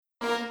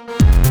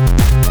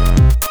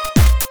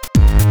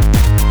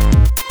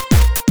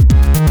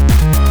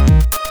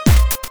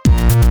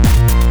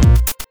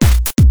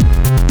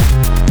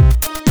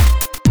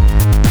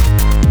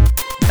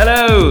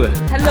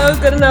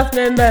Goodenough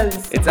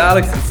members. It's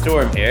Alex and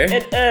Storm here.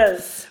 It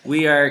is.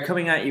 We are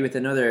coming at you with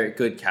another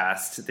good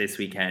cast this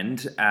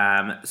weekend,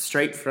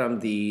 straight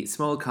from the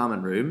small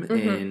common room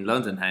in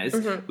London House.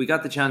 We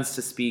got the chance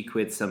to speak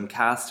with some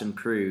cast and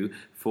crew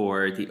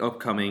for the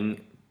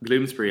upcoming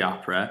Bloomsbury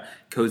Opera,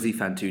 Cosi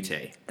Fan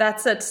Tutte.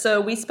 That's it.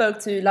 So we spoke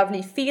to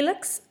lovely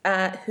Felix,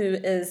 who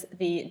is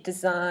the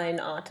design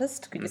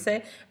artist, could you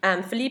say?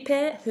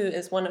 Felipe, who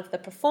is one of the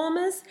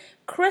performers.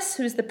 Chris,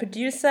 who's the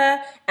producer.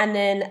 And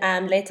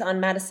then later on,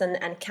 Madison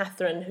and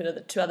Catherine, who are the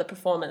two other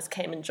performers,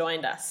 came and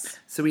joined us.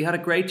 So we had a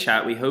great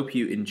chat. We hope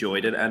you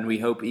enjoyed it. And we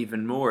hope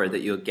even more that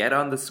you'll get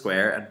on the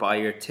square and buy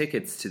your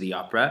tickets to the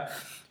opera.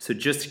 So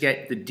just to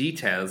get the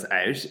details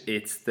out,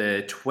 it's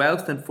the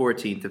 12th and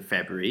 14th of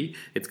February.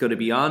 It's going to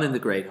be on in the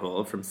Great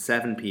Hall from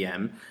 7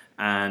 p.m.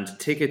 and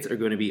tickets are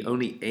going to be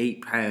only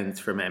 £8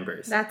 for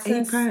members. That's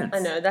 £8. I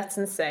know, that's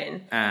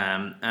insane.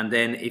 And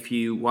then if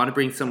you want to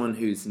bring someone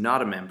who's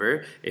not a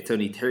member, it's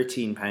only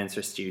 £13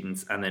 for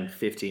students and then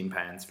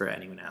 £15 for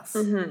anyone else.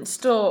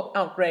 Still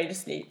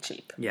outrageously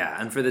cheap. Yeah,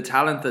 and for the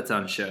talent that's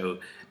on show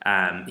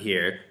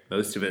here,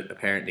 most of it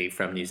apparently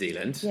from New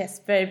Zealand. Yes,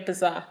 very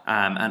bizarre.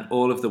 And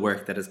all of the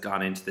work that has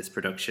gone into this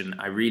production,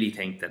 I really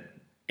think that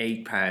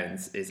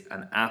 £8 is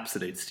an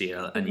absolute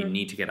steal, and you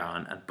need to get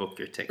on and book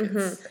your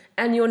tickets.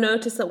 And you'll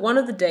notice that one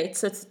of the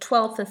dates, so it's the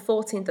 12th and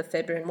 14th of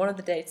February, and one of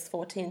the dates,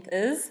 14th,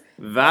 is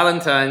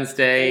Valentine's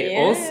Day.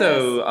 Yes.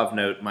 Also of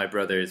note, my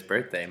brother's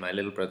birthday, my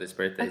little brother's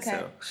birthday. Okay,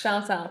 so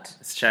shout out.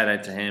 shout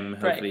out to him.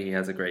 Great. Hopefully he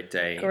has a great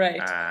day.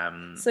 Great.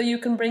 So you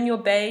can bring your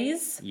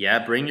bays. Yeah,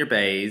 bring your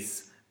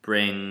bays.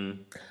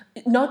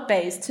 Not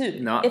bays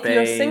too. Not if bays.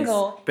 you're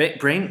single.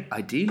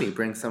 Ideally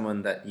bring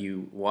someone that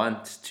you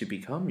want to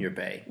become your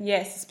bae.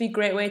 Yes, it's be a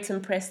great way to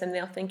impress them.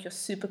 They'll think you're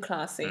super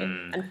classy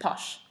and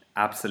posh.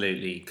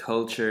 Absolutely.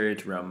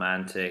 Cultured,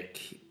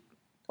 romantic.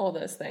 All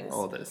those things.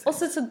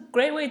 Also, it's a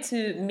great way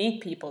to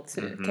meet people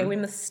too. Okay, we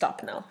must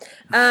stop now.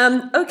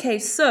 Okay,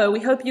 so we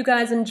hope you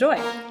guys enjoy.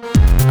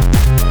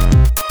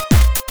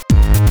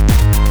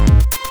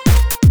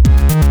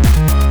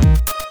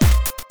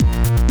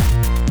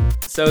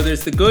 So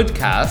there's the good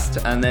cast,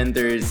 and then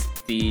there's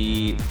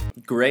the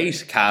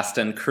great cast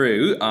and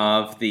crew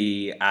of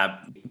the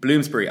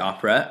Bloomsbury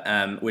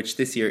Opera, which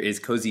this year is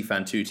Cosi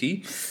Fan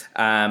Tutte.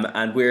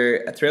 And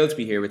we're thrilled to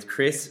be here with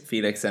Chris,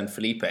 Felix, and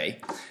Felipe.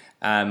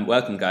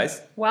 Welcome,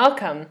 guys.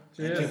 Welcome.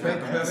 Thank you for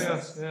having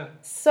us. Yeah.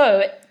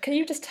 So, can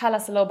you just tell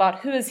us a little about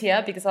who is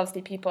here, because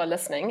obviously people are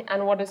listening,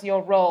 and what is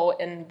your role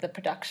in the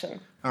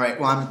production? All right,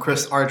 well, I'm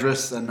Chris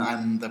Ardress, and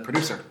I'm the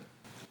producer.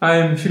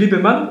 I'm Felipe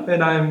Mann,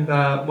 and I'm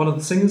one of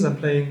the singers. I'm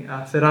playing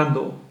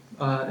Ferrando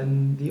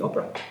in the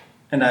opera.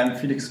 And I'm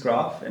Felix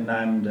Graf, and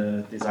I'm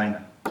the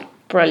designer.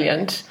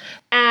 Brilliant.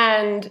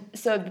 And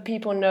so the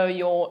people know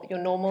your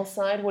normal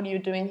side. What are you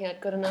doing here at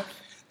Goodenough?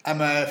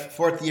 I'm a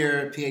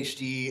fourth-year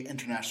PhD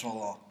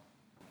international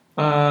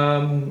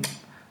law.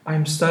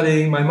 I'm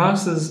studying my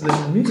master's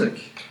in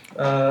music,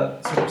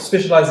 sort of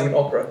specializing in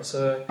opera,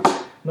 so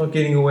not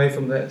getting away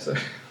from that, so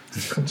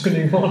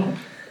continuing on.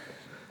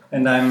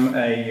 And I'm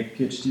a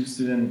PhD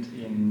student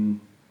in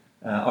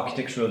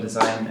architectural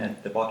design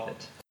at the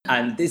Bartlett.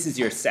 And this is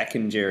your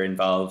second year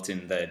involved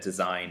in the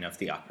design of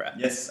the opera.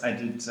 Yes, I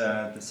did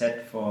the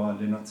set for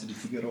Le Nozze di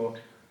Figaro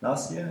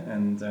last year,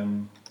 and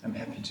I'm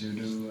happy to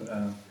do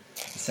the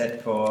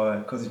set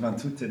for Cosi Fan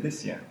Tutte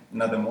this year.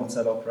 Another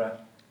Mozart opera.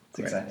 It's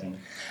exciting.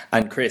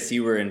 And Chris,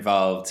 you were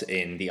involved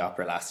in the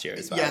opera last year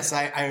as well. Yes,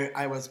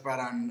 I was brought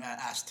on,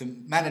 asked to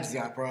manage the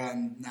opera,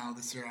 and now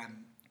this year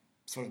I'm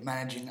sort of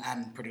managing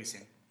and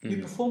producing. You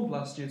performed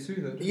last year too,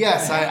 though.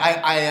 Yes,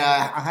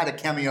 I had a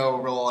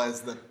cameo role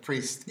as the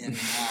priest in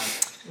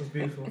It was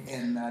beautiful.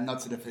 in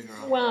Nozze di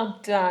Figaro. Well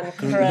done,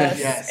 Chris.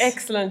 Yes.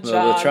 Excellent job.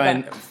 Well, we'll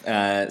try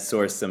and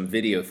source some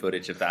video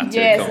footage of that to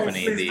Yes,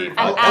 accompany the... And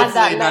add Hopefully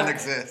that none link.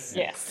 exists.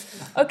 Yes.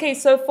 Okay,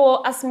 so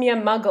for us mere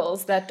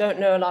muggles that don't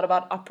know a lot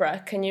about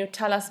opera, can you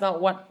tell us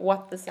about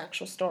what this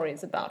actual story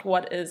is about?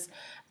 What is...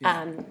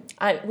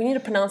 we need to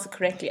pronounce it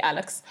correctly,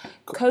 Alex.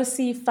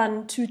 Cosi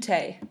Fan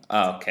Tutte.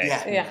 Oh, okay.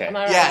 Yeah, Okay. am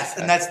I right? Yes,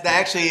 and that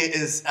actually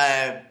is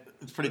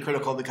it's pretty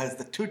critical, because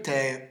the tutte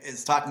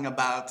is talking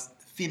about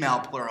female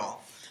plural.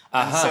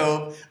 And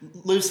so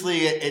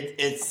loosely,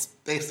 it's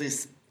basically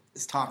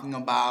is talking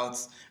about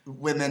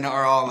women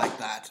are all like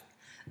that.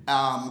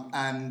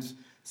 And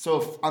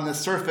so on the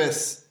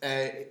surface,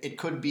 it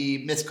could be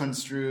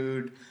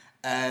misconstrued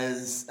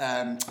as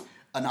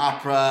an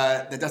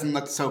opera that doesn't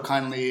look so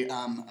kindly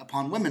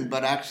upon women,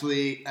 but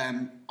actually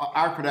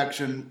our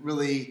production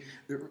really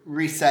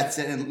resets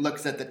it and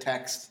looks at the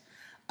text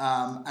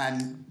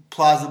and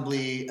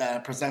plausibly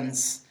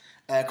presents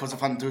Cosi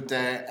Fan Tutte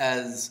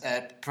as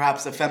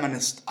perhaps a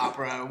feminist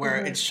opera, where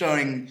it's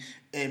showing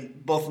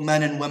both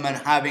men and women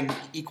having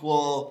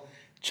equal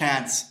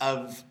chance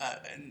of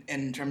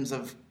in terms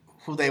of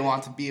who they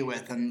want to be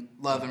with and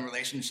love and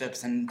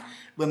relationships, and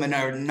women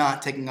are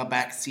not taking a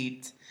back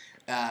seat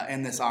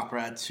in this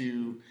opera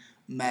to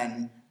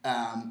men,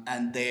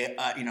 and they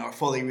are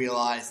fully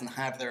realized and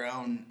have their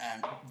own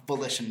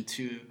volition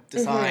to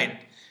decide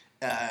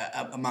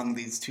among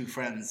these two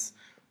friends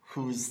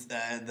who's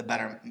the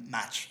better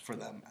match for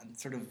them. And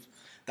sort of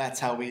that's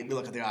how we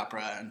look at the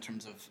opera in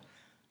terms of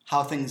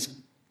how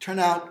things turn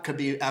out. Could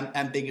be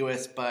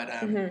ambiguous, but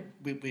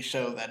we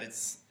show that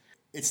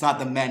it's not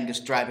the men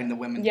just driving the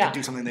women to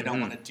do something they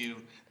don't want to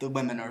do. The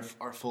women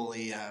are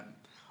fully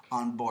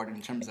on board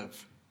in terms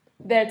of...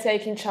 They're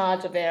taking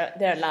charge of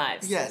their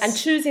lives. Yes. And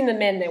choosing the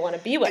men they want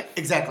to be with.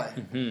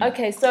 Exactly.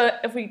 Okay, so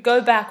if we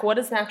go back, what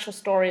is the actual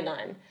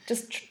storyline?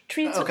 Just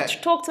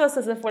talk to us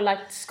as if we're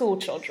like school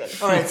children.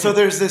 All right, so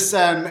there's this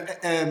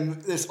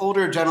this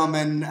older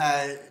gentleman,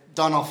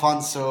 Don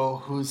Alfonso,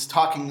 who's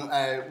talking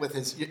with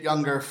his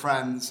younger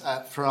friends,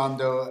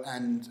 Ferrando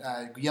and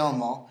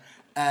Guillermo,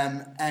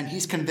 and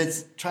he's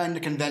trying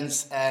to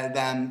convince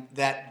them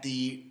that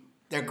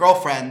their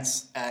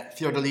girlfriends,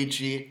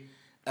 Fiordalici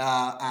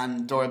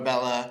and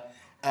Dorabella,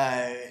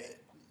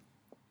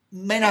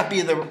 may not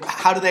be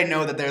how do they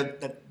know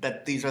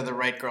that these are the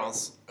right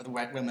girls or the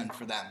right women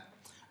for them?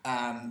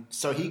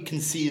 So he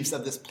conceives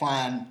of this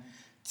plan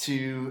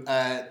to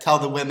tell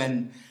the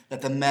women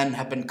that the men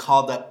have been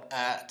called up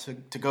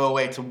to go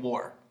away to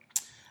war.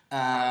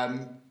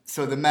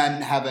 So the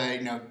men have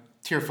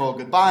tearful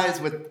goodbyes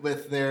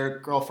with their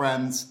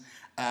girlfriends,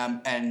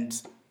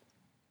 and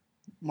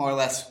more or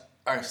less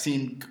are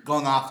seen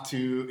going off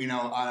to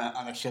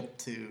on a ship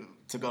to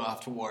go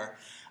off to war,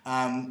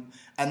 and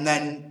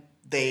then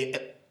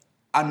they,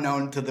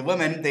 unknown to the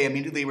women, they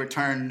immediately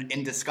return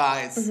in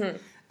disguise.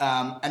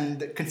 And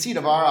the conceit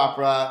of our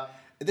opera,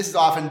 this is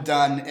often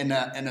done in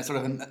a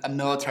sort of a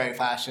military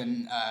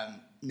fashion,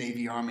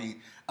 Navy, Army.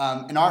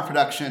 In our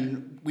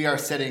production, we are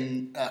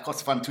setting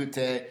Cosi Fan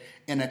Tutte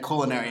in a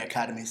culinary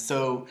academy,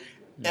 so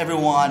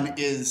everyone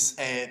is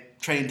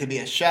trained to be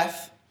a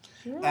chef.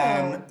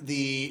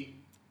 The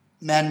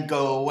men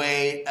go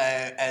away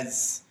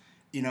as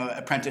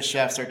apprentice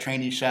chefs or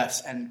trainee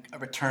chefs, and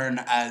return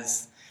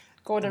as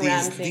Gordon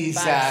Ramsay.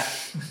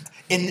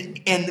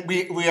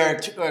 We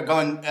are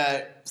going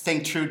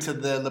staying true to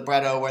the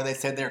libretto where they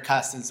said they're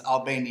cast as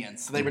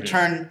Albanians, so they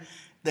return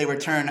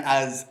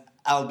as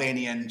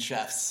Albanian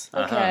chefs.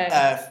 Okay.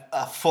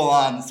 A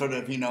full-on sort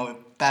of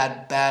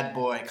bad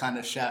boy kind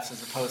of chefs,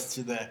 as opposed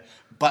to the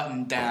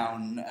button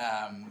down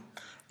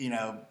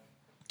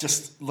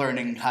just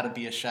learning how to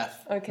be a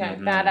chef. Okay,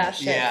 badass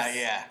chefs.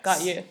 Yeah.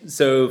 Got you.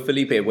 So,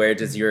 Felipe, where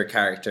does your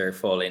character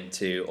fall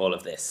into all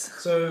of this?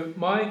 So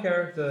my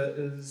character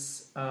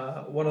is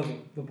one of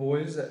the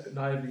boys that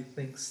naively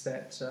thinks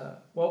that...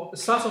 it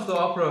starts off the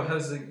opera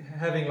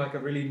having like a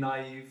really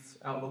naive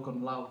outlook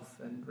on love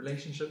and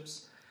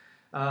relationships.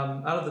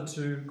 Out of the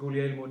two,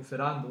 Guglielmo and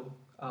Ferrando,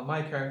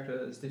 my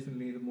character is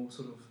definitely the more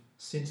sort of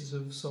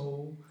sensitive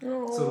soul,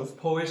 sort of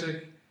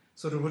poetic,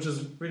 sort of, which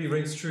really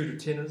rings true to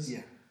tenors.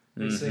 Yeah.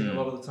 They sing a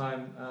lot of the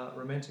time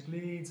romantic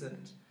leads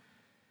and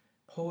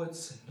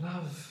poets and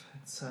love.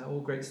 It's all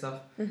great stuff,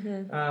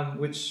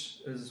 which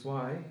is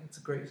why it's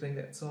a great thing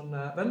that's on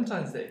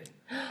Valentine's Day.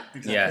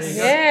 Exactly.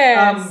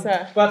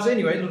 Yes. But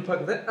anyway, little plug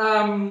with that.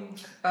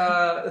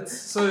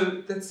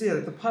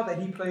 The part that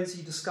he plays,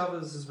 he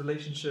discovers his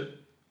relationship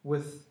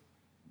with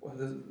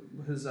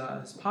his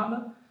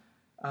partner,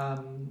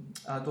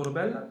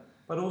 Dorabella,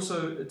 but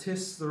also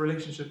tests the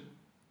relationship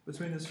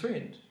between his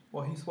friend.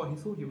 Well, he thought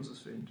he was his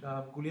friend,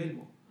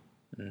 Guglielmo.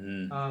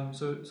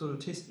 So sort of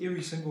test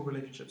every single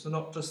relationship. So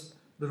not just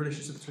the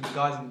relationship between the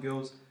guys and the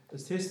girls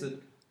is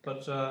tested,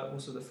 but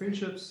also the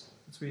friendships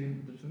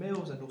between the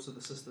females and also the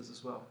sisters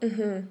as well.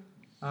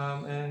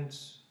 And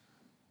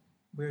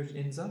where it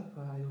ends up,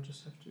 you'll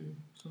just have to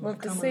sort of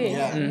come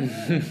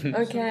along.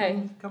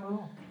 Okay. Come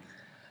along.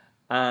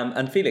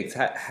 And Felix,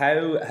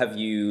 how have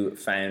you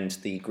found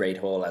the Great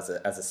Hall as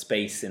a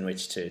space in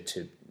which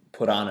to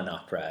put on an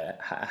opera?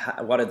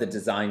 What are the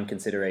design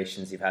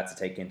considerations you've had to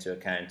take into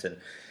account, and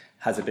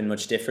has it been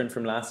much different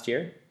from last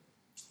year?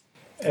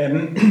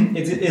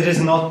 It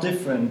is not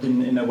different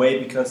in a way,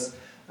 because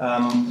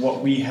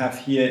what we have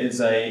here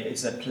is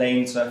a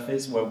plain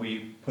surface where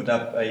we put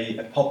up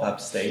a pop-up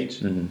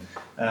stage,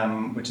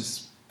 which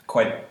is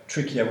quite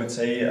tricky, I would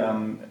say,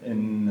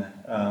 in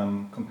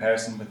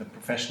comparison with a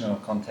professional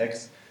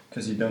context,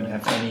 because you don't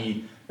have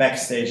any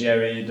backstage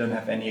area, you don't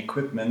have any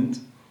equipment.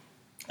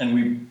 And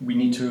we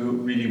need to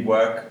really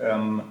work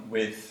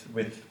with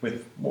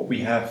what we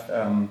have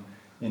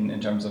in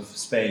terms of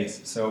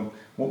space. So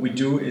what we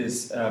do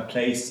is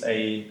place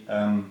a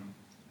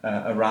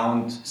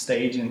round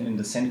stage in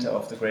the center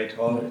of the Great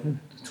Hall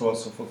to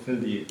also fulfill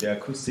the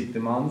acoustic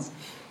demands.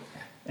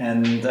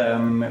 And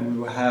we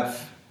will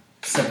have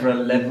several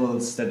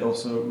levels that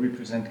also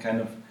represent kind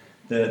of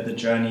the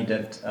journey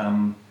that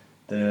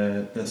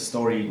the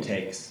story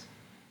takes.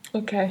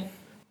 Okay,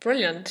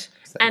 brilliant.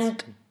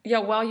 And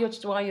while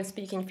you're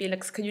speaking,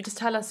 Felix, could you just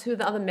tell us who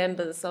the other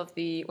members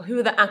who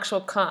are the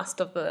actual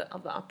cast of the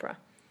opera?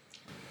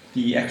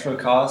 The actual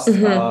cast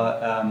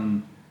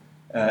are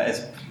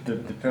as the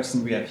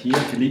person we have here,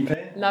 Felipe.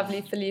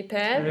 Lovely Felipe.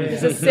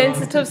 He's a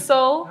sensitive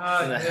soul.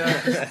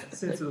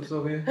 Sensitive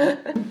soul here.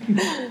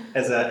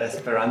 as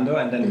Ferrando,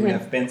 and then we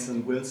have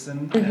Benson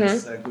Wilson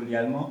as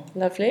Guglielmo.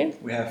 Lovely.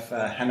 We have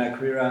Hannah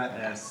Creera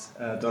as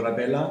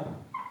Dorabella,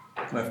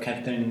 We have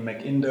Catherine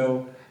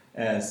McIndoe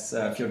as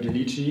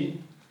Fiordalici.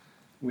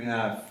 We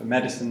have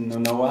Madison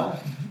Nonoa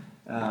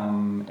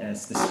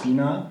as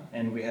Despina,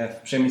 and we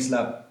have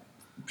Przemysław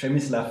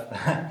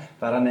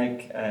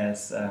Baranek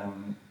as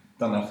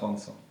Don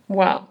Alfonso.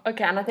 Wow.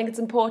 Okay, and I think it's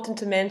important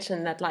to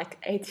mention that like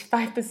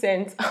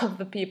 85% of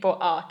the people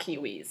are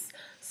Kiwis.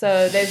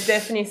 So there's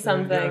definitely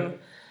something.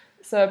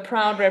 So a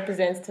proud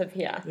representative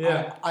here.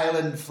 Yeah.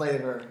 Island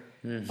flavor.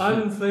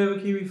 Island flavor,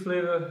 Kiwi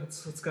flavor.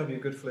 It's going to be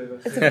a good flavor.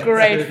 It's a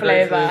great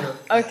flavor.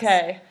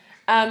 Okay.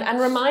 And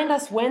remind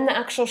us when the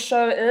actual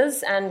show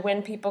is and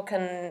when people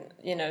can,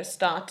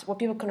 start. Well,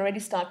 people can already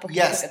start booking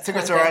tickets.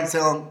 Tickets are on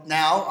sale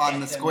now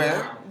on the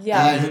square.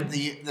 Yeah.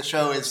 The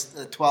show is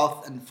the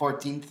 12th and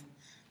 14th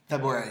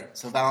February.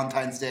 So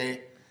Valentine's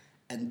Day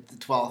and the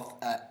 12th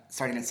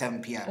starting at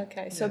 7 p.m.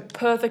 Okay, so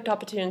perfect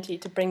opportunity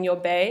to bring your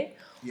bae.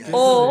 Yes.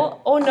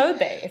 Or no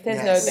bae, if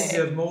there's no Yes. bae.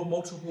 You have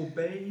multiple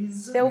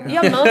bays.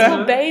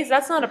 Multiple bays,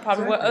 that's not a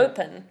problem. Exactly. We're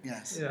open.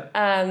 Yes.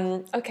 Yeah.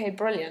 Okay,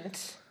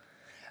 brilliant.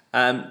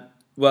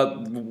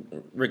 Well,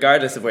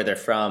 regardless of where they're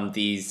from,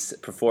 these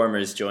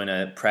performers join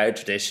a proud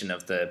tradition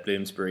of the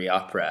Bloomsbury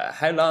Opera.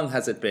 How long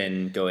has it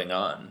been going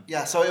on?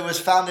 Yeah, so it was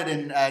founded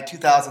in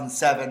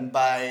 2007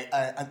 by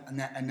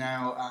a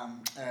now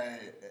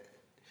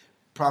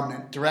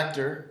prominent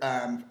director,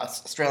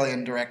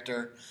 Australian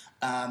director,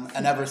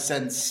 and ever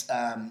since,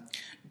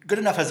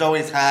 Goodenough has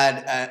always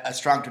had a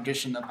strong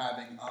tradition of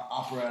having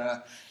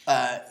opera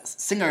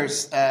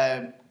singers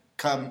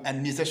come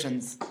and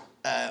musicians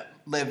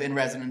live in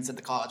residence at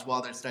the college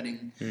while they're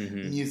studying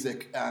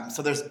music.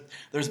 So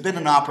there's been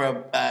an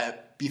opera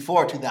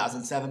before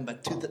 2007,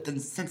 but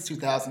since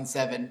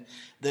 2007,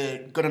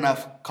 the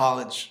Goodenough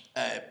College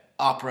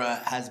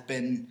Opera has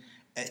been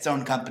its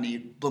own company,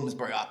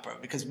 Bloomsbury Opera,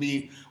 because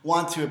we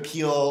want to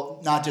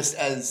appeal not just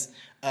as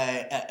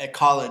a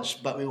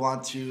college, but we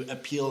want to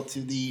appeal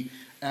to the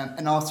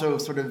and also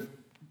sort of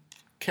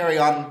carry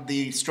on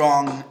the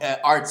strong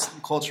arts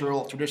and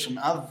cultural tradition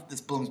of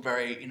this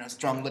Bloomsbury,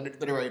 strong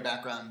literary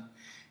background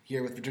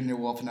here with Virginia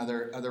Woolf and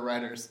other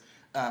writers.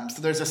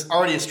 So there's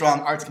already a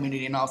strong arts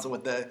community, and also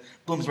with the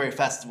Bloomsbury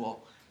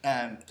Festival.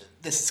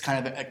 This is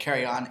kind of a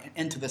carry-on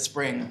into the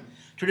spring.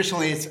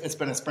 Traditionally, it's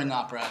been a spring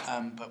opera,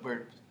 but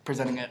we're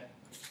presenting it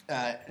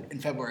in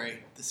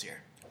February this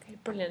year. Okay,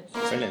 brilliant.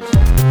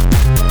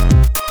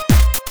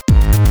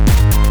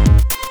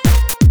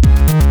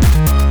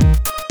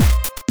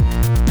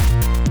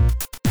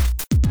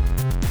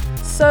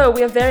 So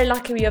we are very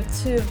lucky we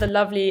have two of the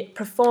lovely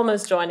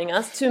performers joining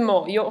us. Two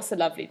more. You're also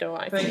lovely, don't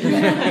worry. Thank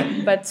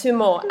you. But two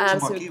more. Two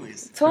more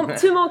Kiwis.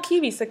 Two more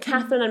Kiwis. So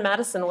Catherine and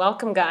Madison,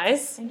 welcome,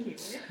 guys. Thank you.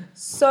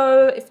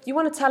 So if you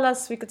want to tell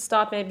us, we could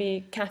start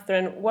maybe,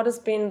 Catherine, what has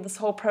been this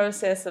whole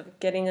process of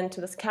getting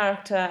into this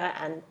character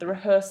and the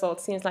rehearsal? It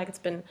seems like it's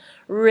been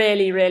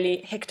really, really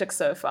hectic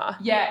so far.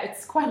 Yeah,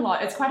 it's quite a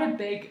lot. It's quite a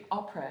big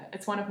opera.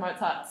 It's one of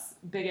Mozart's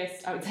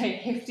biggest, I would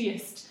say,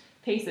 heftiest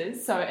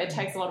pieces. So it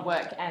takes a lot of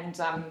work. And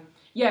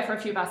for a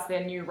few of us,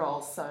 they're new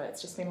roles. So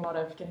it's just been a lot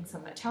of getting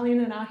some Italian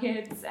in our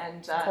heads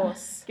and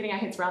getting our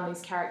heads around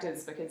these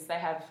characters, because they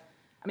have,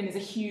 there's a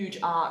huge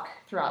arc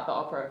throughout the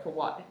opera for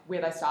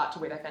where they start to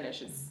where they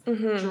finish is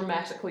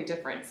dramatically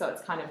different. So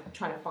it's kind of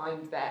trying to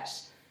find that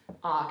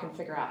arc and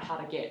figure out how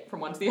to get from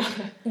one to the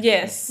other.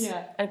 Yes.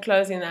 Yeah. And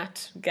closing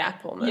that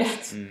gap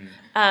almost. Yeah.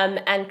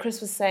 And Chris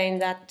was saying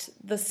that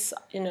this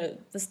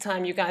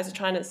time you guys are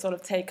trying to sort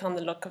of take on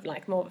the look of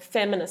like more of a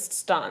feminist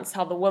stance,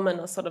 how the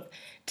women are sort of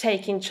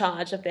taking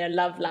charge of their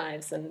love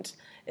lives. And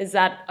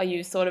are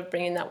you sort of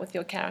bringing that with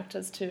your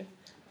characters too?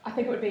 I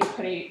think it would be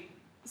pretty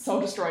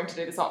soul-destroying to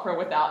do this opera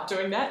without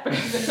doing that,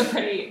 because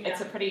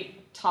it's a pretty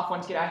tough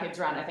one to get our heads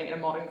around, I think, in a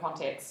modern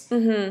context.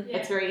 Mm-hmm.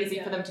 It's very easy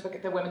for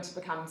the women to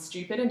become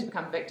stupid and to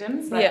become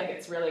victims, but I think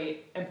it's really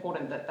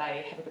important that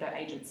they have a bit of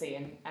agency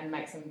and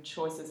make some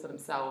choices for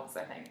themselves,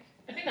 I think.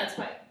 I think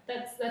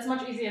that's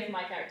much easier for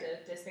my character,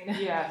 Despina.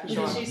 Yeah, for sure.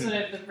 Because she's sort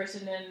of the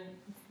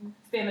written-in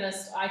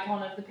feminist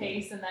icon of the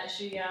piece, and that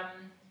she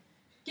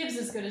gives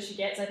as good as she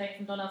gets, I think,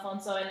 from Don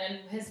Alfonso, and then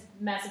his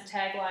massive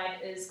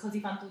tagline is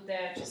Cosi Fan Tutte,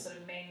 which just sort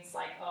of means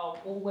like, oh,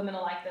 all women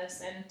are like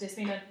this, and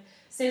Despina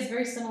says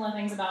very similar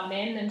things about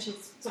men, and she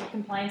sort of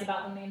complains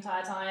about them the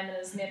entire time,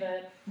 and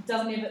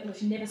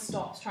she never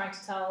stops trying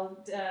to tell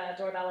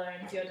Dorabella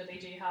and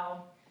Fiordalici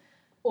how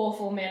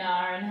awful men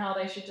are and how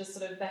they should just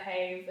sort of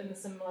behave in a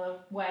similar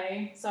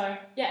way. So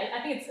yeah,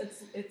 I think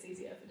it's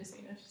easier for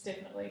Despina. She's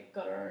definitely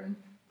got her own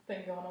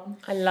thing going on.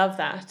 I love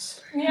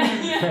that.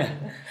 Yeah.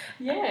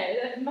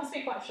 It must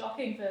be quite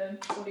shocking for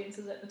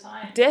audiences at the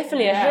time.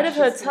 Definitely ahead of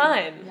her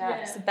time.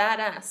 Yeah. She's a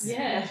badass.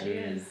 Yeah, she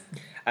is.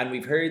 And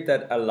we've heard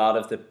that a lot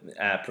of the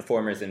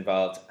performers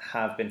involved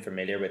have been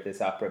familiar with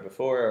this opera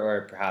before,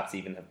 or perhaps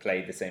even have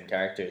played the same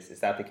characters. Is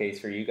that the case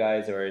for you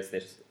guys, or is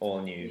this all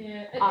new?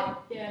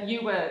 Yeah.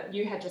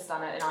 You had just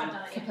done it, and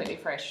I'm completely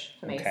fresh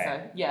for me. Okay.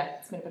 So yeah,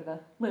 it's been a bit of a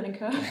learning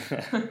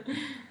curve.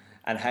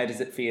 And how does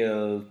it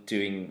feel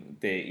doing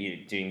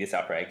this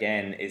opera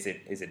again? Is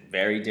it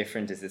very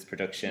different? Is this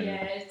production?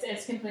 Yeah,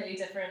 it's completely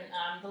different.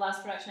 The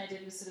last production I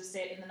did was sort of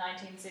set in the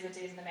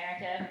 1970s in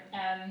America.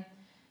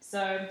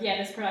 So yeah,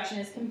 this production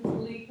is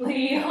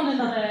completely on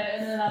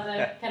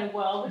another kind of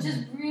world, which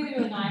is really,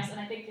 really nice. And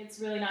I think it's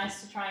really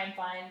nice to try and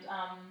find.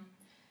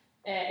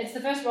 It's the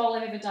first role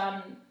I've ever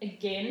done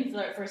again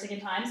for a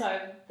second time. So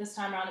this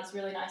time around, it's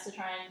really nice to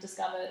try and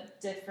discover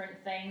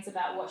different things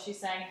about what she's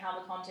saying, how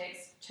the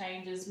context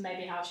changes,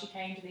 maybe how she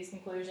came to these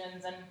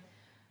conclusions, and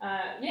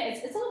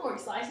it's a lot more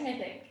exciting, I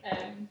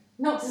think.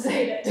 Not to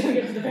say that doing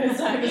it for the first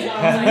time is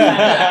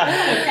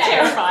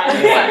terrifying.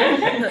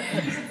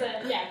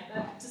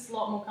 Just a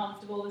lot more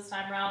comfortable this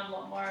time around. A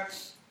lot more.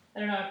 I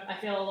don't know. I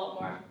feel a lot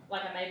more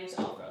like I'm able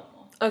to offer a lot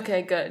more.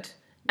 Okay, good.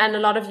 And a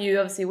lot of you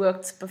obviously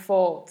worked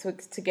before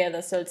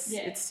together, so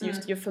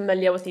you're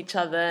familiar with each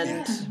other.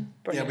 And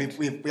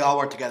we all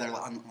worked together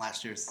on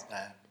last year's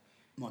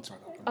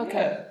Mozart opera.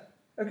 Okay.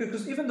 Okay,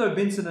 because even though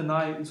Benson and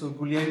I, so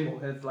Guglielmo,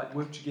 have like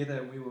worked together,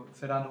 and we were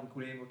Ferrando and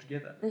Guglielmo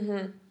together.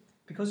 Mm-hmm.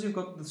 Because you've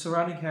got the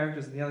surrounding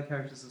characters and the other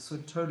characters are so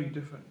totally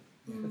different.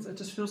 It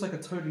just feels like a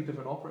totally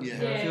different opera. Yeah.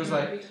 It feels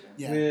like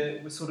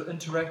we're sort of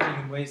interacting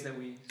in ways that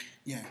we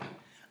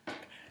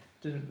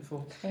didn't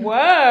before.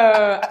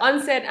 Whoa!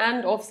 On-set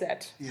and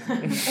off-set. Yeah.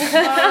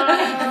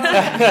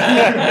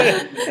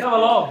 Come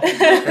along.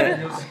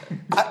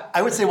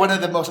 I would say one of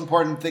the most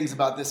important things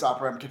about this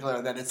opera in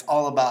particular that it's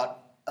all about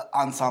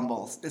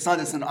ensembles. It's not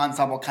just an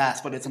ensemble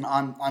cast, but it's an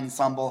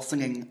ensemble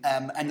singing.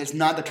 And it's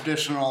not the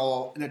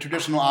traditional. In a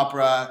traditional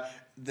opera,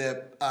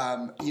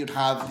 you'd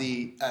have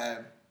the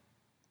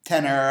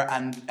tenor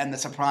and the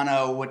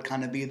soprano would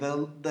kind of be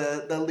the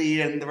lead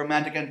and the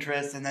romantic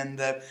interest, and then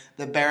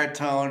the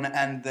baritone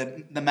and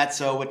the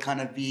mezzo would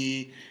kind of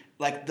be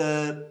like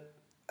the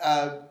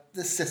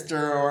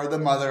sister or the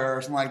mother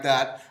or something like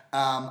that.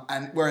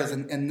 And whereas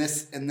in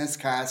this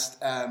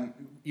cast,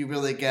 you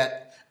really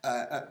get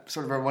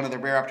sort of one of the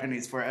rare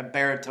opportunities for a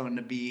baritone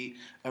to be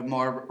a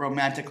more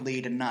romantic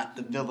lead and not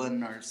the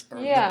villain or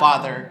the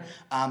father.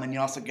 And you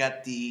also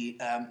get the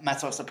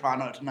mezzo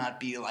soprano to not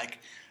be like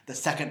the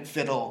second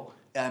fiddle.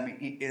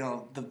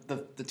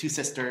 The two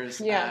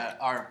sisters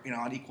are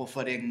on equal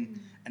footing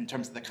in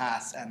terms of the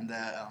cast, and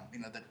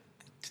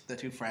the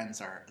two friends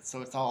are.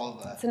 So it's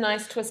all. It's a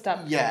nice twist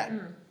up. Yeah.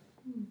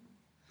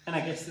 And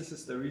I guess this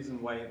is the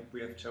reason why we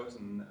have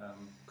chosen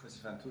Cosi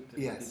Fan Tutte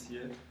this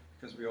year,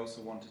 because we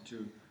also wanted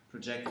to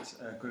project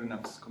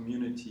Goodenough's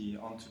community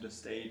onto the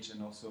stage,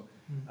 and also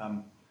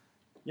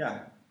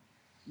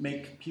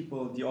make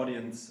people, the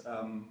audience,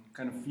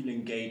 kind of feel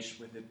engaged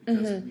with it,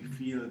 because we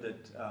feel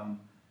that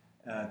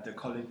the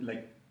college,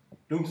 like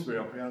Bloomsbury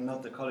Opera,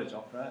 not the college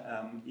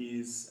opera,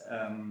 is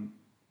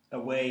a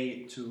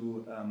way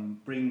to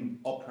bring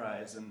opera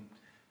as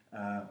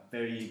a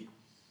very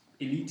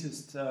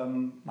elitist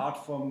art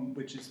form,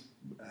 which is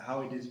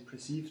how it is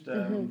perceived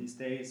these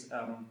days,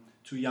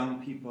 to young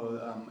people,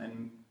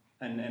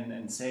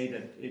 and say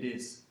that it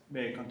is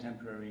very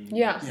contemporary.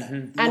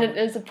 And it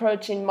is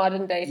approaching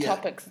modern day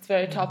topics. It's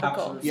very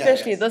topical,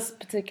 especially this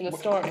particular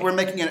story. We're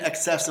making it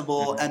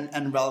accessible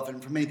and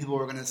relevant for many people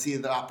who are going to see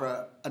an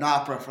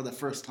opera for the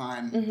first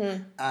time,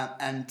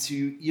 and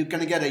you're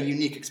going to get a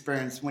unique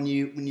experience when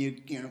you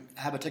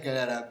have a ticket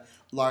at a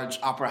large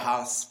opera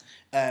house.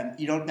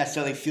 You don't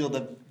necessarily feel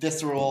the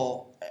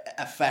visceral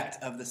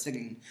effect of the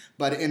singing,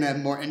 but in a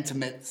more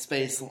intimate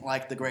space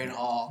like the Great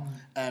Hall,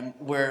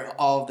 where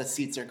all of the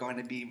seats are going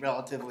to be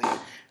relatively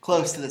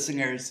close to the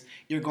singers,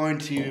 you're going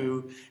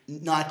to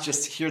not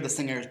just hear the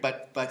singers,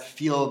 but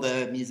feel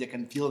the music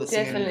and feel the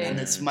singing, and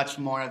it's much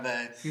more of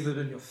a... Feel it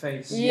in your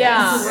face.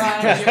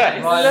 Right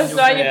in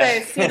your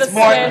face.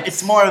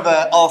 It's more of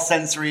a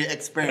all-sensory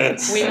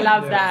experience. We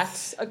love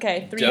that.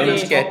 Okay,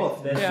 3D. On top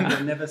of that, you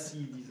will never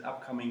see these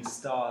upcoming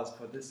stars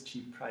for this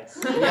cheap price.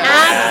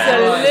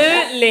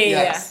 Absolutely.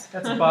 Yes.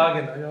 That's a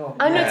bargain.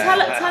 I know.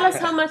 Tell us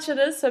how much it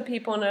is so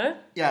people know.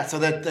 Yeah, so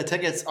the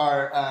tickets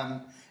are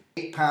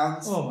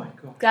 £8. Oh my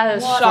god. That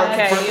is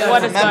shocking.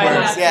 What is going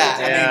on?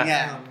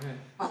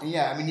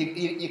 I mean,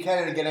 you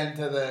can't even get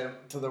into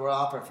the Royal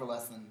Opera for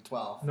less than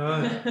 12.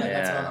 No.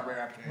 That's not a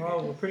rare opportunity.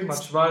 Well, we're pretty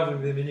much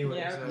rivaling them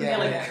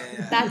anyway.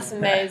 That's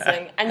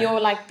amazing. And you're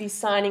like be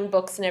signing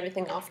books and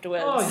everything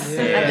afterwards. Oh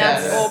yeah. And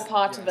that's all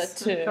part of it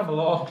too. Come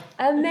along.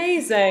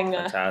 Amazing.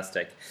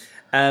 Fantastic.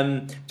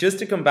 Just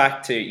to come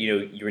back to,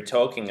 you were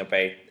talking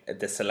about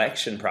the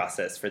selection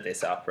process for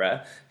this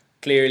opera.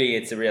 Clearly,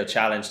 it's a real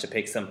challenge to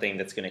pick something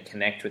that's going to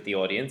connect with the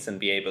audience and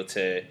be able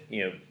to,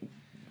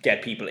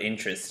 get people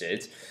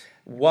interested.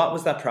 What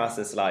was that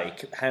process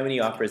like? How many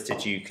operas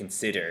did you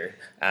consider?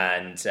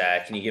 And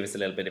can you give us a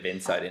little bit of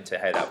insight into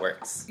how that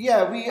works?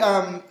 Yeah,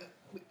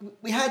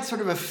 we had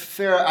sort of a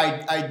fair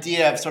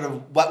idea of sort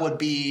of what would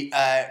be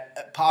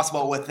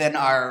possible within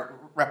our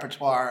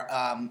repertoire.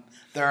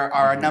 There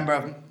are a number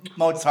of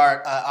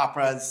Mozart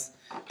operas.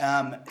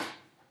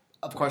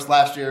 Of course,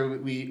 last year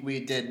we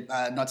did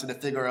Nozze di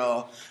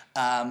Figaro,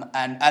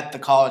 and at the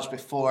college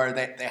before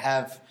they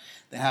have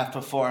they have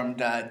performed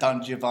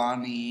Don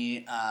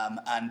Giovanni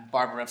and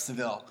Barbara of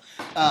Seville.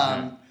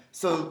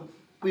 So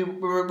we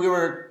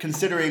were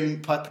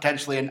considering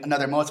potentially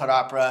another Mozart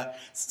opera.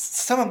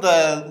 Some of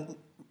the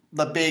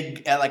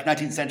big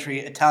 19th century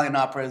Italian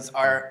operas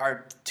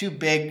are too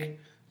big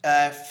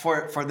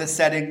for this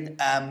setting,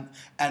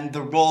 and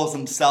the roles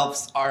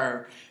themselves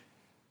are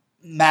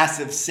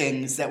massive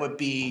sings that would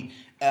be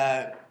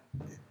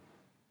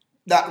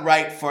not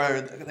right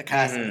for the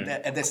cast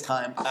at this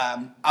time.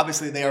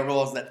 Obviously, they are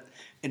roles that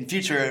in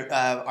future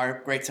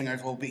our great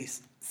singers will be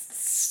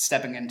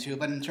stepping into,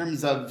 but in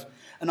terms of,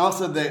 and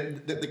also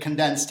the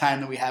condensed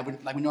time that we have,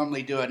 we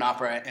normally do an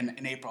opera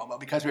in April, but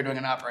because we're doing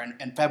an opera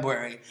in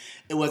February,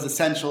 it was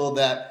essential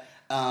that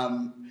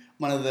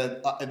one of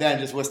the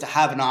advantages was to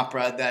have an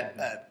opera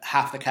that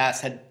half the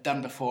cast had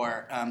done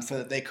before,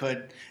 so that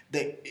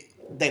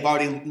they've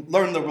already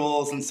learned the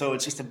roles, and so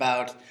it's just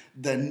about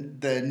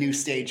the new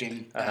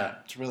staging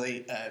to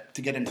really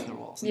to get into the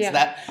roles. And so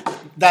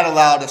that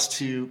allowed us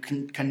to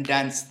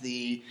condense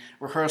the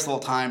rehearsal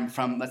time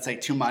from, let's say,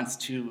 2 months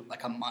to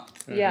like a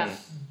month. Yeah.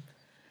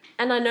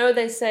 And I know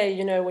they say,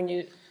 when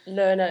you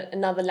learn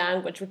another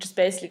language, which is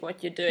basically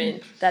what you're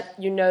doing, that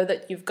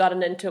that you've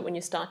gotten into it when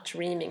you start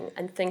dreaming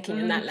and thinking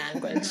in that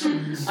language.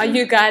 Are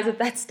you guys at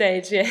that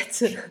stage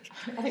yet?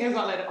 I think I've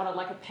got it on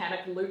a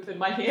panic loop in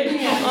my head.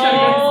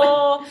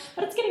 Oh.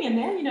 But it's getting in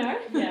there,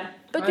 Yeah.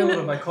 But I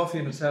order my coffee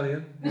in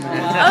Italian.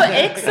 Oh,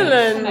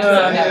 excellent!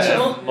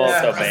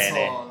 Molto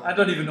bene. I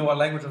don't even know what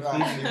language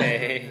I'm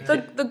speaking.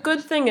 The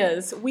good thing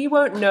is, we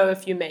won't know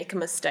if you make a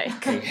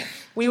mistake.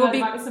 We will be.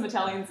 There might be some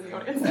Italians in the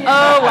audience.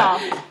 Oh well,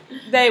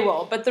 they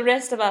will. But the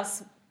rest of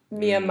us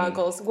mere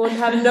muggles will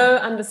have no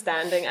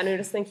understanding, and we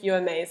just think you're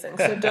amazing.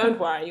 So don't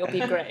worry, you'll be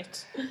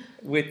great.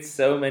 With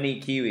so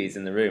many Kiwis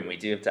in the room, we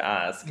do have to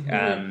ask.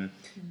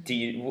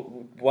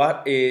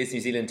 What is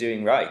New Zealand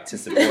doing right to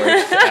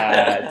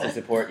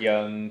support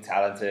young,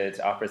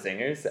 talented opera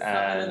singers?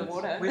 In the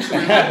water.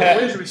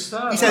 Where should we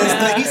start? He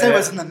said it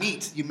was in the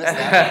meat. You missed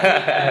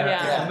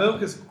that. The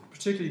milk is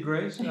particularly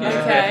great.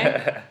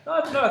 Okay.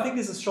 No, I think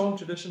there's a strong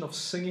tradition of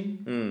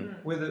singing,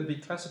 whether it be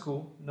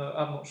classical. No,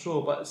 I'm not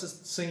sure, but it's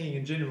just singing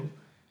in general.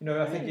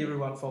 I think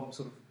everyone from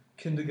sort of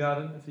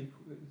kindergarten, that's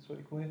what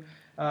you call it.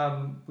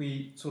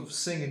 We sort of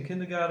sing in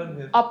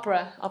kindergarten.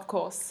 Opera, of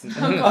course. Of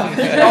course.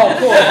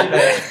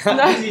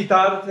 Easy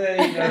Darte,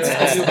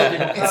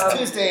 It's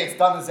Tuesday, it's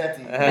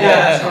Donizetti.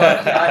 That's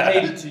right. I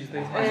hated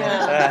Tuesdays. I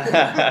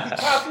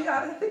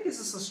think it's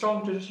just a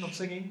strong tradition of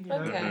singing.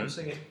 People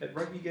sing at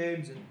rugby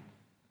games and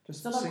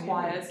just a lot of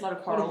choirs, a lot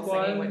of choral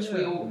singing, which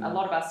a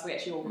lot of us, we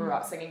actually all grew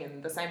up singing in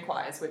the same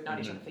choirs. We've known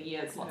each other for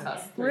years, lots of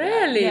us.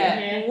 Really?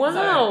 Yeah. Wow.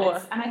 So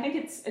and I think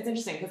it's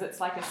interesting because it's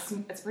like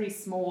it's pretty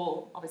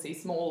small, obviously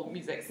small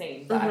music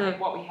scene, but I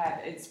think what we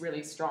have is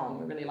really strong.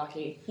 We're really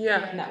lucky in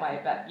that way.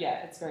 But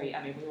yeah, it's very,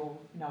 we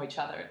all know each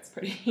other. It's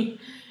pretty,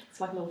 it's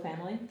like a little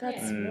family.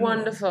 That's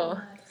wonderful.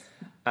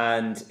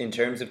 And in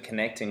terms of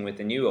connecting with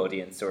the new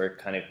audience, or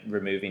kind of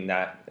removing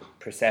that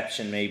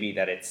perception maybe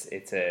that it's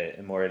a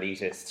more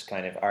elitist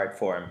kind of art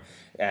form,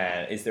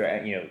 is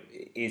there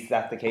is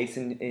that the case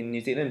in New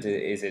Zealand?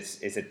 Is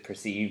it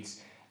perceived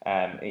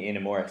in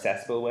a more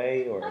accessible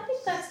way? Or I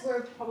think that's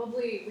where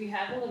probably we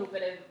have a little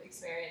bit of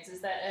experience,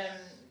 is that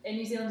in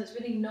New Zealand it's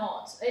really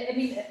not. I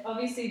mean,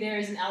 obviously there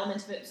is an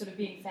element of it sort of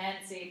being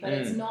fancy, but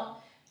it's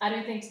not. I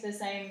don't think to the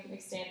same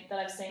extent that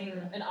I've seen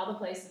in other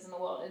places in the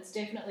world. It's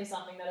definitely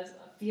something that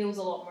feels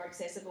a lot more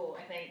accessible,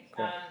 I think.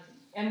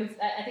 And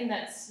I think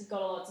that's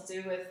got a lot to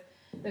do with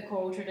the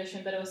choral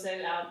tradition, but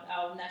also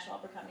our National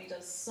Opera Company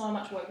does so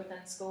much work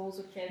within schools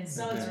with kids.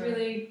 So it's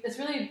really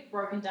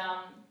broken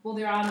down. Well,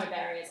 there are no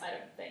barriers, I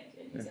don't think,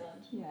 in New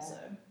Zealand. Yeah. So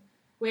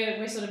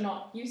we're sort of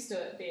not used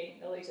to it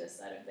being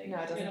elitist, I don't think. No,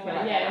 it doesn't in a feel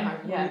way.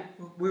 like that.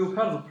 We were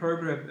part of a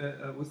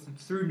program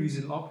through New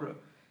Zealand Opera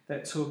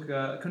that took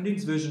a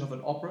condensed version of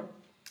an opera,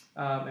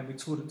 and we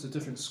taught it to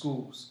different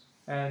schools.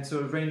 And so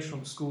it ranged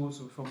from schools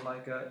from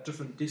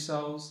different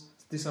decile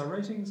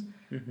ratings,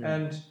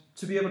 and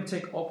to be able to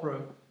take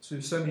opera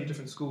to so many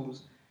different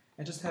schools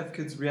and just have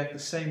kids react the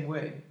same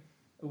way,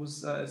 it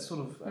was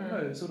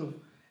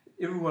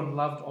everyone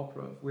loved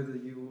opera, whether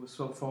you were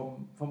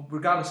from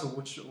regardless of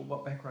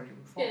what background you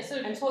were from. Yeah, so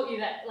it taught you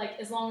that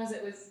as long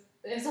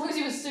as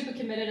you were super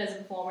committed as a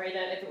performer,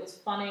 that if it was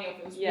funny or if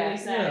it was really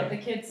sad, the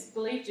kids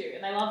believed you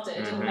and they loved it.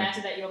 It didn't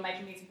matter that you were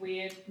making these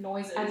weird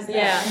noises. And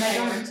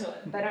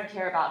they don't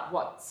care about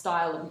what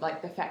style, and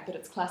the fact that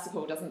it's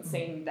classical doesn't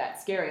seem that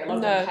scary. A lot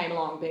of them came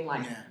along being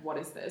like, what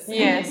is this?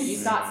 Yes. And you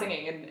start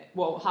singing and,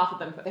 half of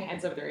them put their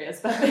hands over their ears,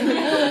 but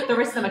the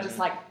rest of them are just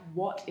like,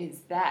 what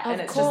is that?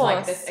 And it's just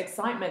like this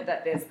excitement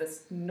that there's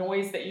this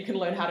noise that you can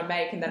learn how to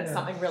make, and that it's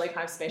something really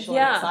kind of special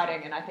and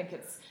exciting. And I think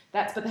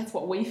that's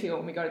what we feel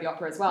when we go to the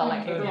opera as well.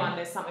 Everyone,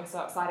 there's something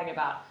so exciting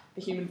about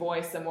the human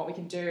voice and what we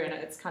can do, and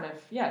it's kind of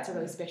it's a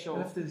really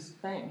special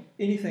thing.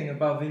 Anything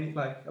above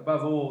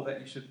all that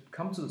you should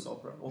come to this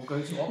opera or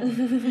go to opera.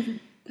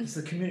 It's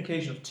the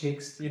communication of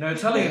text,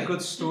 telling a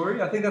good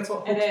story. I think that's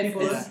what hooks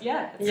people in.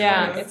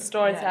 It's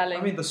storytelling.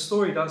 I mean, the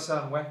story does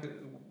sound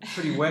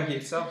pretty wacky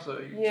itself, so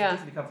you should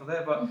definitely come for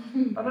that. But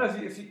I don't know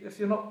if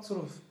you're not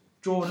sort of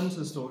drawn into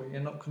the story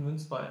and not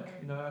convinced by it,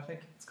 I think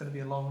it's going to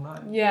be a long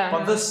night. Yeah.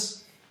 But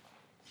this,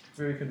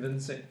 very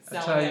convincing. I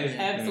tell you.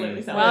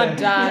 Absolutely. Well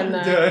done.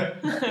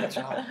 Good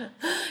job.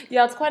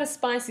 Yeah, it's quite a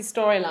spicy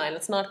storyline.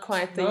 It's not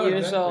quite the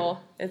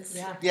usual.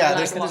 Exactly.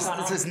 It's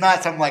It's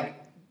not some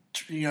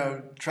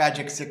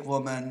tragic sick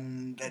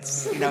woman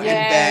that's in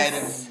bed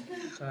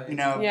and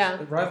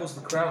it rivals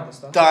The Crown and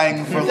stuff.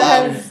 dying for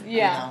love.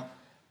 Yeah.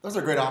 Those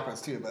are great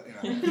operas too, but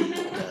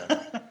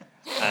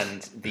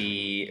And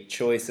the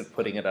choice of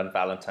putting it on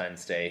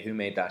Valentine's Day, who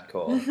made that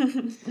call?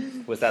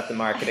 Was that the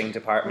marketing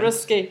department?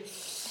 Risky.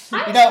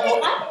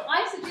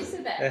 I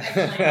suggested that.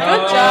 Actually. Good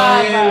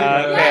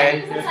job.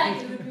 Okay. Because I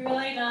think it would be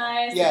really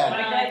nice. Yeah.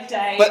 Like that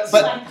day.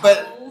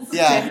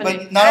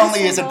 but not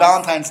only is it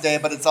Valentine's Day,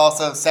 but it's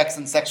also Sex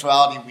and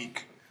Sexuality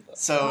Week.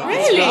 So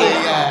Really?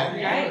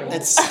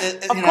 it's Of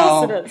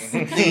course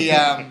it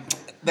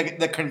is.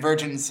 the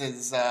convergence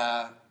is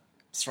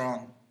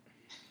strong.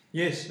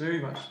 Yes, very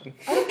much.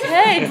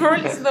 Okay,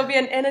 brilliant. So there'll be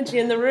an energy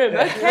in the room.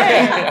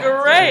 Okay,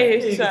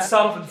 great. You can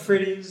start off in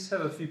Freddy's,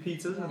 have a few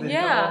pizzas, and then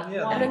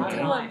come on. and then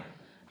come on.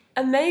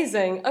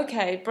 Amazing.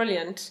 Okay,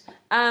 brilliant.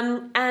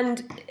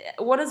 And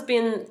what has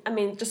been,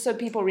 just so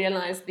people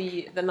realize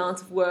the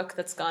amount of work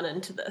that's gone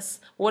into this,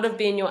 what have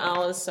been your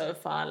hours so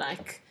far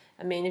like?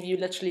 Have you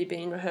literally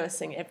been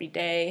rehearsing every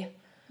day?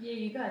 Yeah,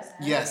 you guys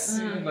have. Yes.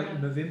 Like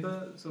in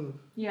November, sort of.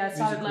 Yeah, I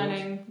started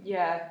learning,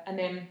 and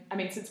then,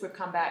 since we've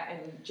come back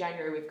in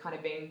January, we've kind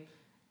of been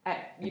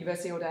at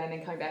university all day and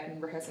then coming back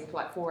and rehearsing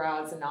for 4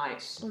 hours a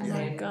night. Oh and my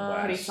then gosh.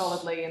 pretty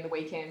solidly in the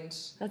weekend.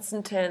 That's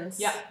intense.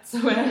 Yeah,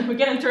 so we're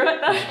getting through it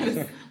though.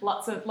 There's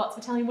lots of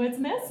Italian words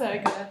in there,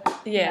 so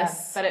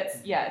Yes. but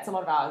it's a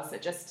lot of hours.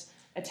 It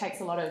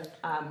takes a lot of,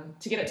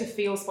 to get it to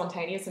feel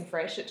spontaneous and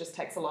fresh, it just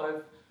takes a lot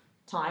of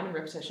time and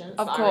repetition. It's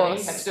Of the irony.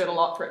 course. You have to do it a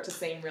lot for it to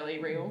seem really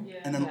real. Yeah.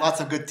 And then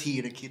lots of good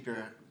tea to keep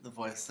the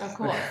voice. Of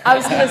course. I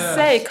was going to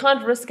say,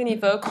 can't risk any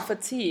vocal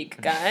fatigue,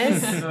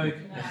 guys. No, you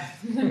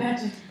can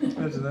Imagine.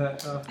 imagine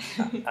that.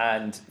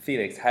 And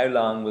Felix, how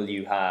long will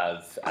you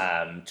have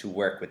to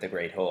work with the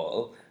Great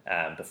Hall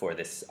before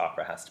this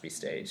opera has to be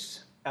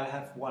staged? I'll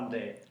have 1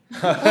 day.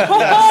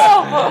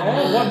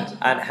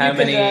 And how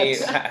You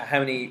did how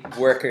many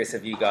workers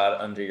have you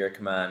got under your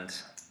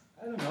command?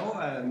 I don't know.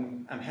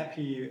 I'm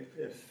happy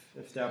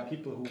if there are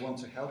people who want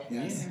to help me.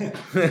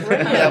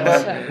 Yeah,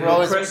 but we're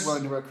always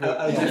willing to recruit.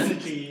 I'll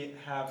definitely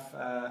have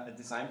a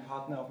design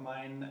partner of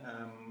mine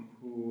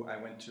who I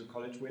went to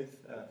college with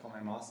for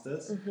my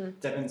master's,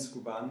 Devin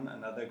Scuban,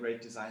 another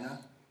great designer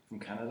from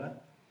Canada.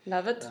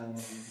 Love it.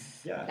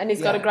 Yeah. And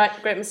he's got a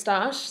great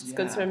moustache. It's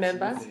good to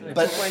remember. absolutely.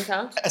 But to point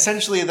out.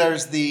 essentially,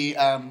 there's the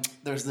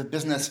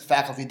business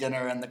faculty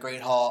dinner in the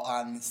Great Hall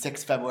on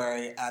 6th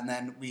February, and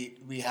then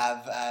we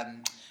have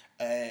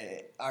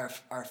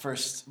our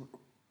first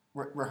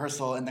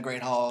rehearsal in the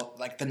Great Hall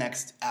the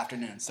next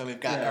afternoon. So we've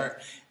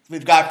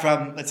got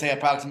from, let's say,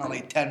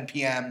 approximately 10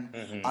 p.m.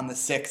 on the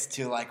 6th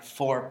to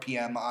 4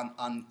 p.m.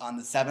 on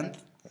the 7th.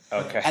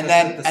 Okay. And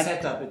then the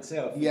setup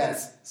itself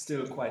Yes. is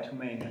still quite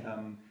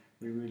humane.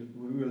 We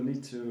will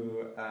need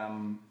to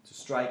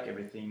strike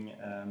everything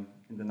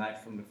in the night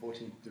from the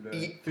 14th to the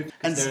 15th.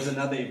 And there's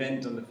another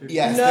event on the 15th.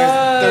 Yes,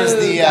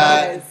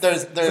 No,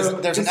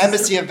 there's an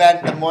embassy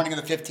event the morning of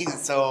the 15th.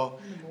 So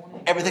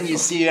everything you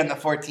see on the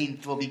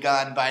 14th will be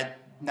gone by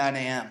 9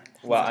 a.m.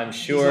 Well, I'm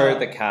sure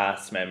the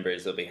cast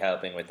members will be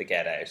helping with the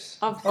get out.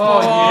 Of course.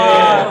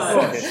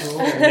 Oh, yes.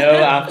 Sure. No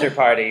after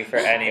party for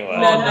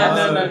anyone.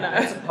 No.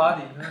 It's a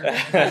party.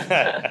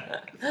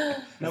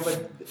 No,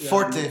 but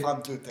Forte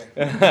Fan Tutte.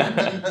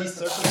 these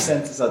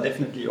circumstances are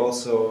definitely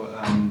also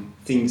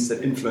things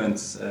that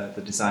influence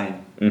the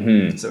design.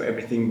 So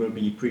everything will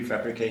be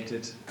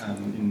prefabricated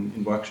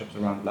in workshops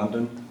around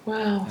London,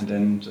 Wow. and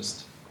then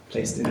just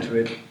placed into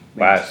it.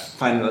 Wow.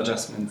 Final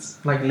adjustments.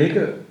 Like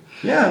Lego.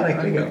 Yeah,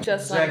 like Lego.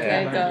 Just like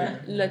Exactly. Lego.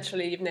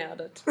 Literally, you've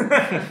nailed it.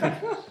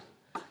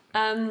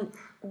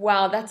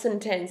 Wow, that's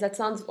intense. That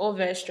sounds all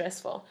very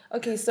stressful.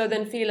 Okay, so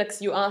then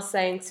Felix, you are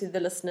saying to the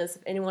listeners,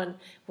 if anyone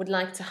would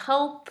like to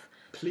help,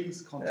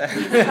 Please contact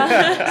me.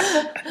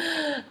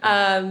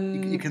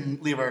 You can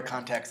leave our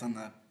contacts on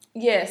the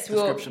yes,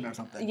 description or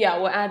something.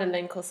 we'll add a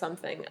link or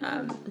something.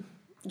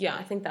 Yeah,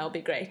 I think that would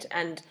be great.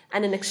 And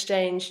in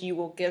exchange, you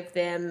will give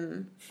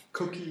them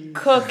Cookies.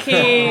 hot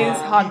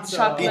Pizza.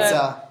 chocolate,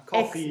 Pizza.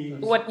 Coffee.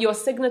 what your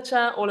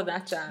signature, all of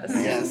that jazz.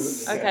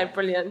 Yes. Okay,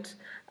 brilliant.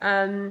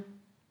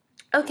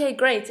 Okay,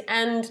 great.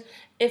 And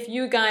if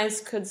you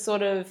guys could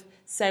sort of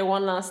say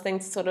one last thing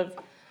to sort of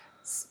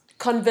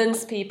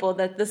convince people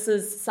that this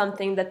is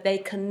something that they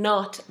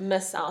cannot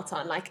miss out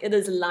on. It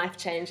is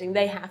life-changing.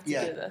 They have to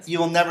do this. You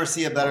will never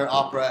see a better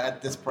opera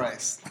at this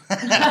price.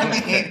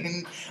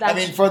 I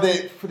mean, for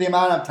the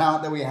amount of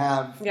talent that we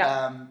have,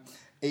 at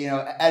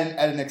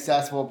an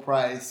accessible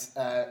price,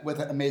 with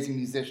amazing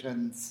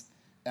musicians,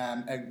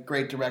 a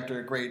great director,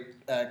 a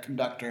great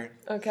conductor.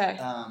 Okay.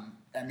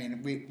 I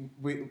mean,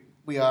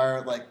 we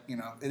are like,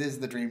 it is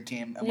the dream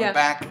team, and Yeah. we're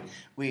back.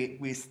 We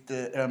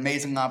did an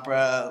amazing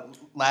opera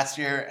last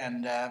year,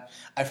 and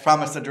I've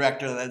promised the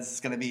director that it's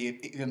going to be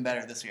even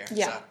better this year.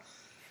 Yeah. So,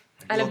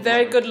 And a look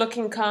very forward.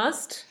 good-looking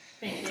cast.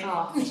 Thank you.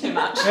 Oh, too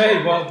much.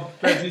 Hey, well,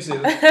 glad you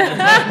said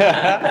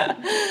it.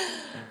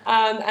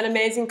 And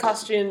amazing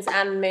costumes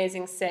and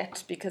amazing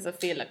set because of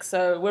Felix.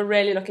 So we're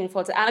really looking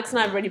forward to it. Alex and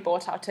I have already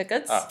bought our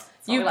tickets. Oh.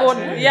 You Oh, bought,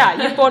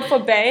 that's you bought for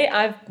Bay.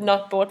 I've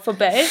not bought for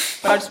Bay,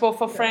 but I just bought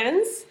for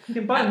friends. You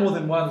can buy more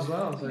than one as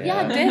well. So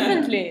Yeah,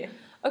 definitely.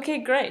 Okay,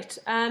 great.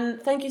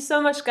 Thank you so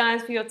much,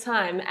 guys, for your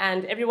time.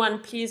 And everyone,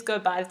 please go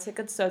buy the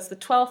tickets. So it's the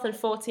 12th and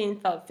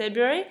 14th of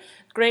February.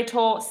 Great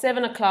Hall,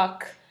 7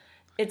 o'clock.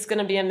 It's going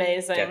to be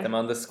amazing. Get them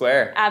on the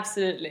square.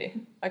 Absolutely.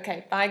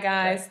 Okay, bye,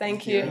 guys.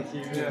 Thank you.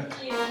 Yeah.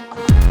 Thank you.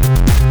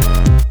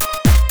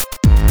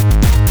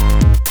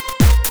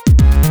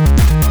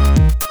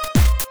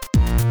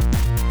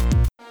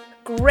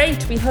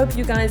 Great. We hope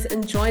you guys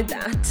enjoyed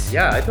that.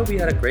 Yeah, I thought we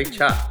had a great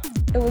chat.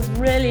 It was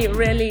really,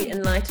 really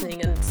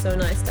enlightening and so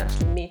nice to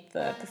actually meet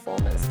the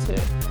performers too.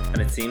 And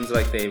it seems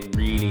like they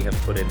really have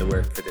put in the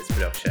work for this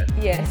production.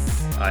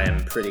 Yes. I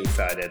am pretty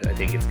excited. I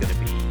think it's going to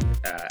be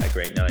a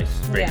great night,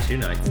 great 2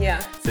 nights. Yeah.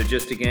 So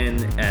just again,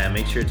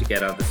 make sure to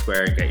get on the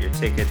square and get your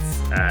tickets.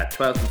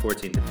 12th and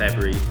 14th of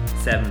February,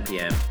 7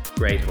 p.m.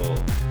 Great Hall.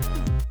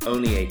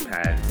 Only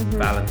 £8.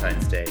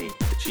 Valentine's Day,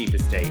 the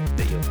cheapest date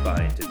that you'll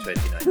find in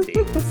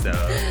 2019. So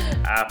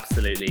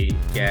absolutely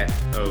get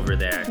over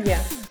there.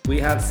 Yeah. We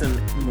have some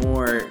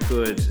more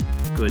good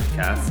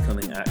casts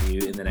coming at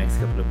you in the next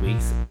couple of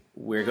weeks.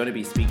 We're going to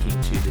be speaking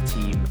to the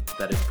team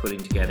that is putting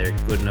together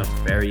Goodenough's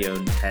very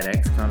own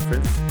TEDx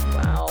conference.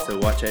 Wow. So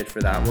watch out for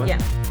that one. Yeah.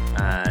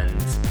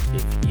 And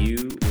if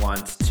you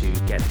want to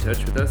get in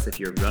touch with us, if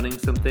you're running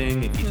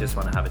something, if you just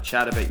want to have a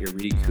chat about your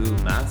really cool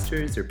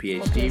master's or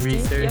PhD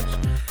research,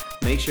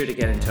 make sure to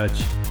get in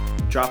touch.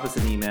 Drop us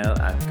an email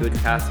at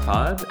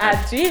goodcastpod At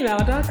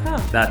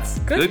gmail.com. That's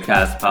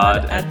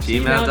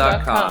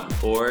goodcastpod@gmail.com,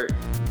 or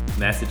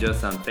message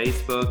us on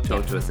Facebook,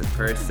 talk to us in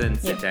person,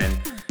 sit down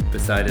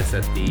beside us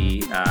at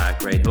the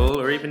Great Hall,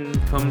 or even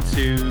come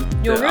to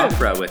Your the room.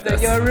 opera with us.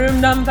 Your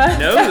room number.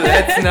 No,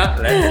 let's not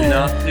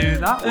do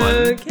that one.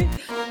 Okay.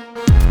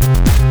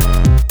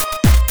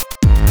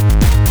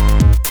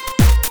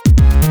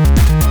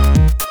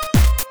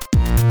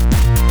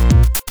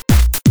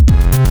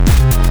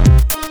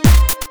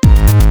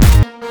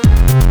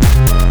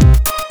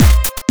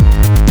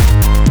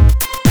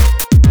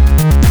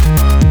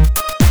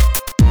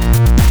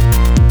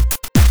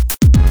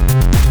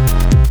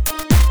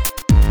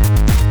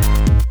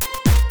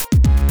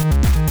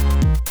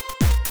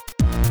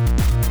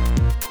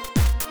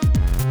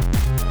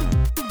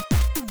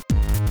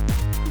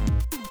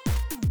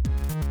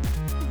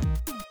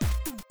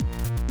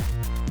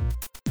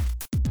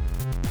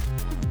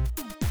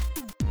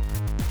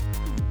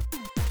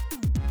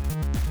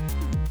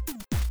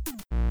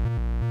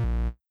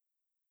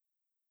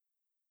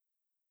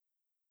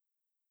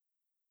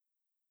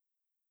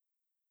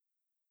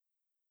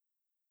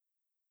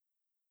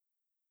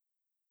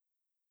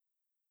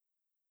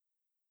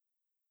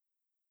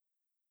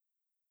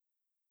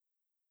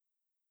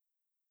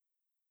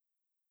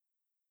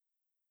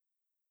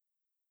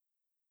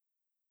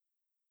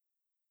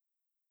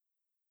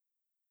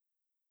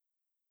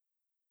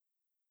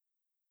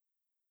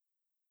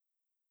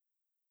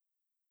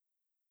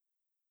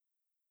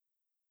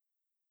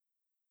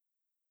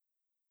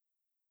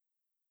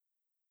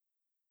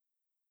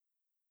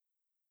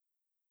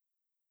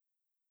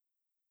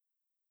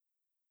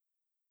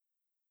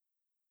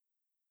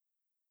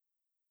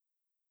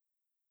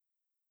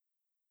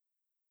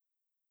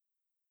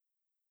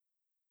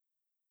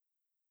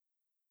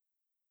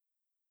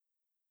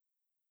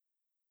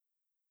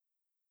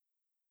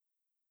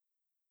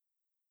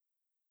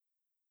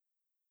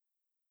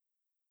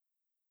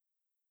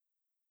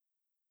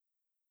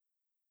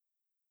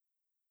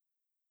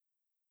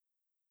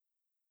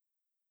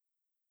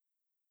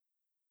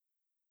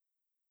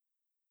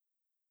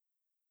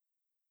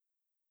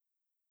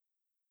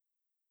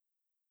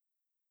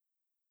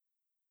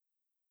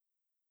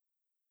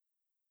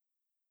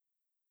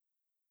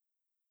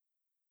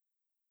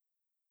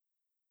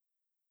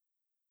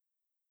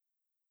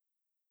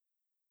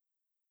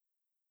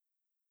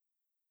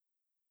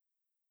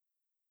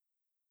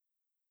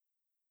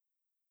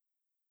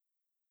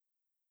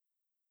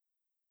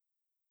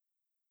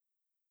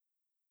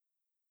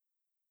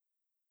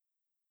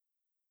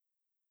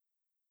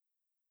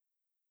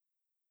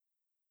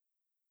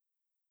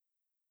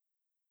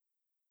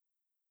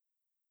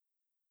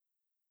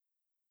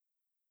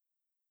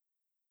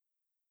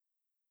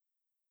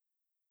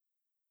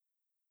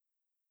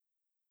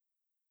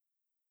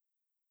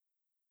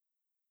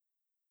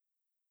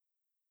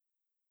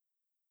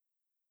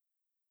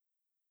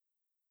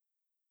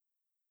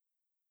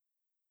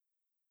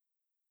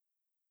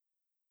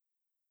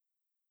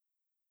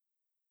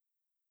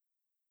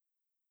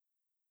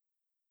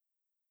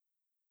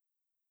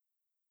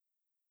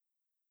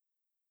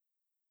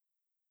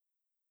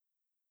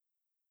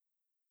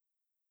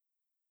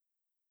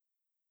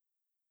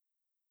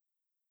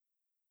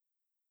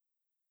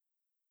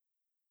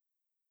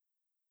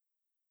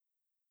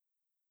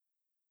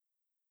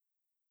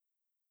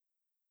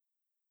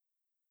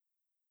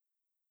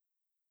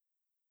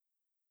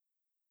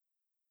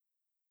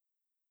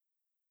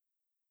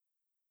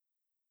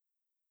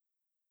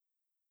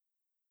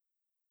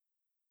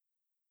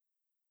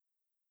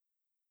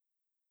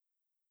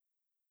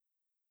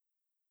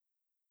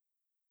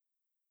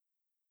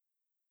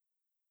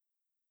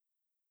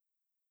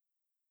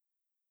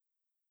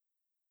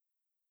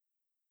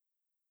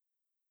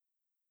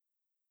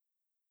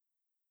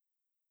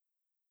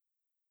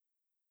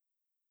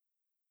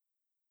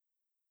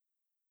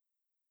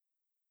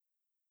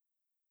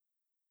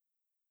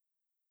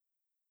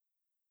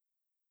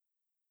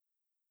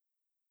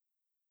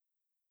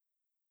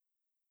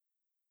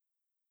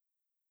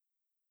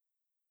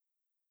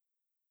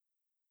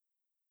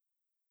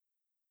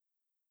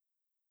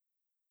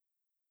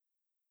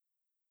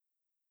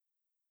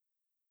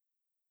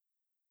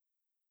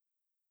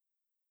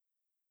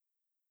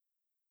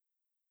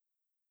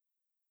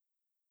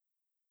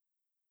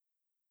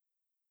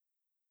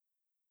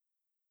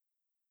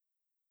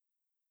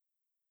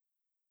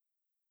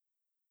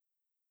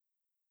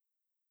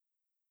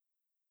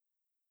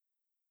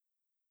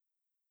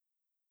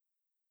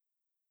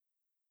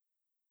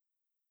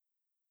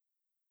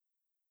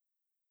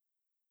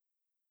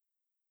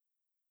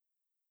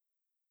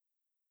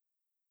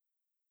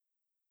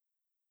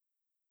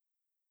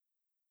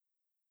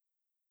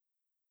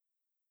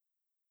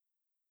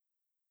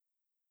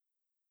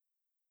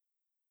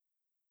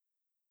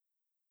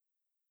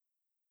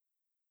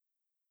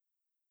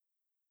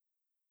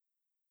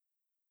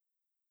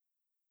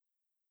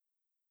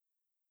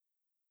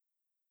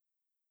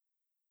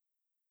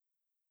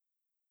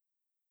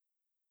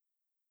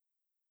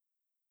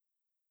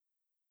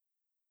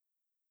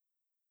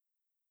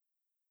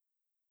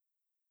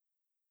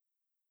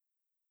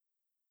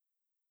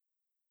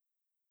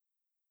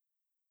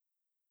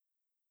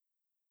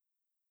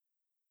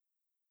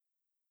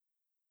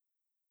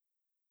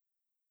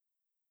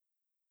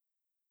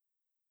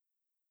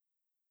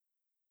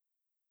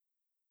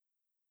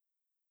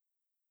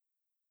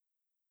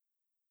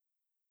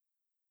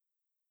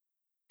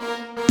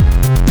 Bye.